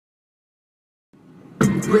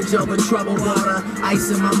Rich over troubled water, ice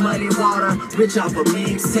in my muddy water. Rich off a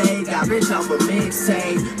mixtape, got rich off a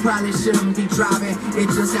mixtape. Probably shouldn't be driving, it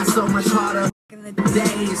just got so much harder.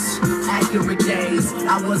 Days, accurate days.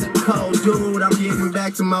 I was a cold dude, I'm getting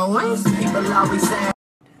back to my ways. People always say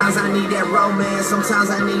sometimes I need that romance, sometimes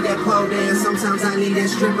I need that pole dance, sometimes I need that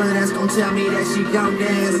stripper that's gonna tell me that she gon'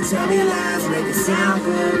 dance and tell me lies, make it sound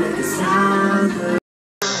good, make it sound good.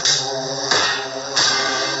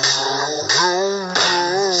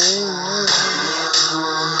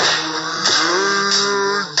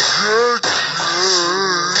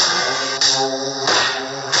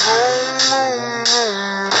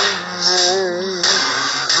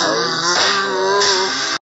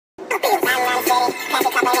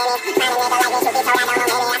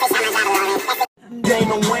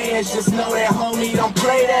 Game of wins, just know that homie don't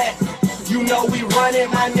play that. You know we run it,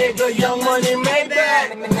 my nigga, Young Money made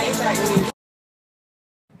that.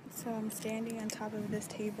 So I'm standing on top of this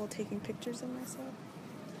table taking pictures of myself.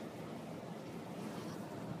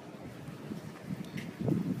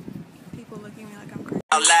 People looking at me like I'm crazy.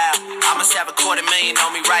 Out loud, I must have $250,000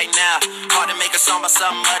 on me right now. Hard to make a song about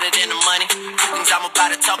something other than the money. Things I'm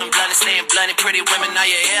about to talking blunt and staying blunt. Pretty women, are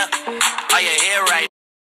you here? Are you here right?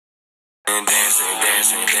 And dancing,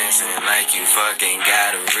 dancing, dancing like you fucking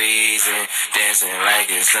got a reason. Dancing like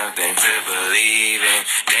it's something to believe in.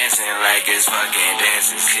 Dancing like it's fucking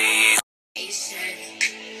dancing season.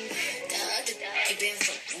 The other you been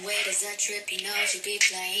fucking with is a trip, you know she be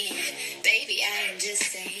playing. Baby, I am just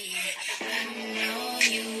saying. I know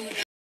you.